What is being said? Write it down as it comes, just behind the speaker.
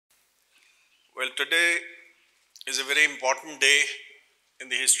Well, today is a very important day in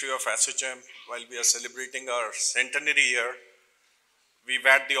the history of ASSOCHAM. While we are celebrating our centenary year, we've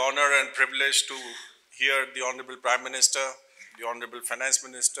had the honor and privilege to hear the Honorable Prime Minister, the Honorable Finance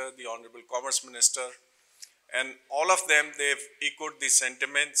Minister, the Honorable Commerce Minister, and all of them, they've echoed the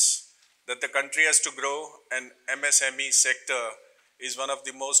sentiments that the country has to grow, and MSME sector is one of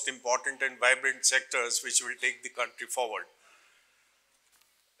the most important and vibrant sectors which will take the country forward.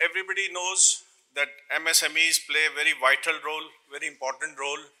 Everybody knows that MSMEs play a very vital role, very important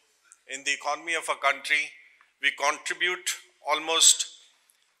role in the economy of a country. We contribute almost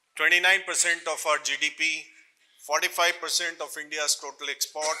 29% of our GDP, 45% of India's total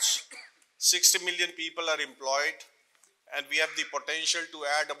exports, 60 million people are employed, and we have the potential to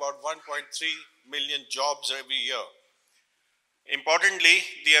add about 1.3 million jobs every year. Importantly,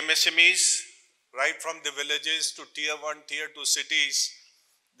 the MSMEs, right from the villages to tier 1, tier 2 cities,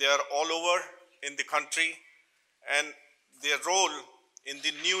 they are all over in the country, and their role in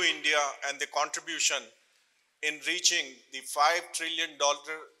the new India and the contribution in reaching the $5 trillion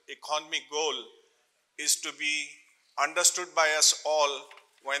economy goal is to be understood by us all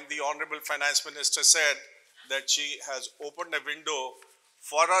when the Honorable Finance Minister said that she has opened a window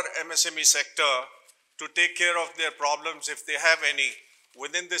for our MSME sector to take care of their problems, if they have any,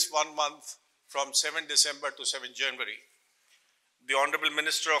 within this 1 month from 7 December to 7 January. The Honorable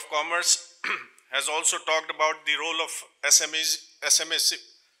Minister of Commerce has also talked about the role of MSMEs,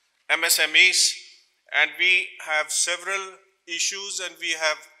 and we have several issues and we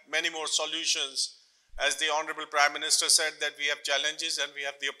have many more solutions. As the Honorable Prime Minister said, that we have challenges and we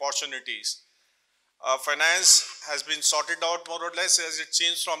have the opportunities. Finance has been sorted out more or less, as it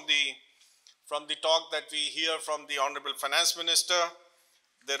seems from the talk that we hear from the Honorable Finance Minister.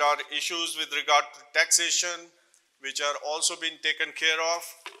 There are issues with regard to taxation, which are also being taken care of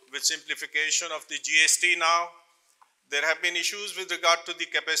with simplification of the GST now. There have been issues with regard to the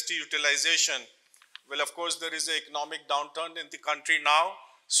capacity utilization. Well, of course, there is an economic downturn in the country now,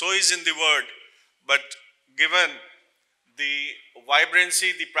 so is in the world. But given the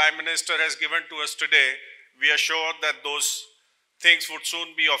vibrancy the Prime Minister has given to us today, we are sure that those things would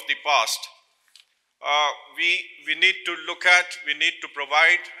soon be of the past. We need to look at, we need to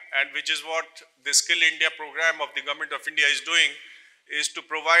provide, and which is what the Skill India program of the Government of India is doing, is to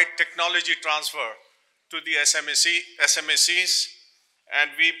provide technology transfer to the SMEs,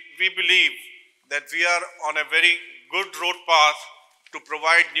 and we believe that we are on a very good road path to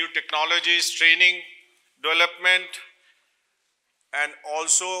provide new technologies, training, development, and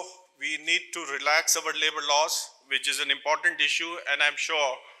also we need to relax our labor laws, which is an important issue, and I'm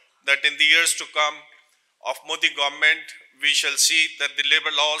sure that in the years to come of Modi government, we shall see that the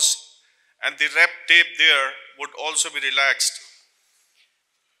labor laws and the red tape there would also be relaxed.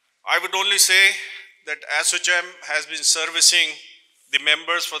 I would only say that ASSOCHAM has been servicing the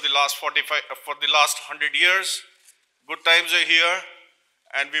members for the last 100 years. Good times are here,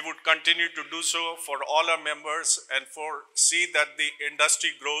 and we would continue to do so for all our members and see that the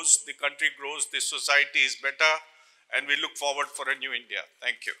industry grows, the country grows, the society is better, and we look forward for a new India.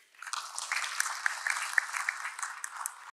 Thank you.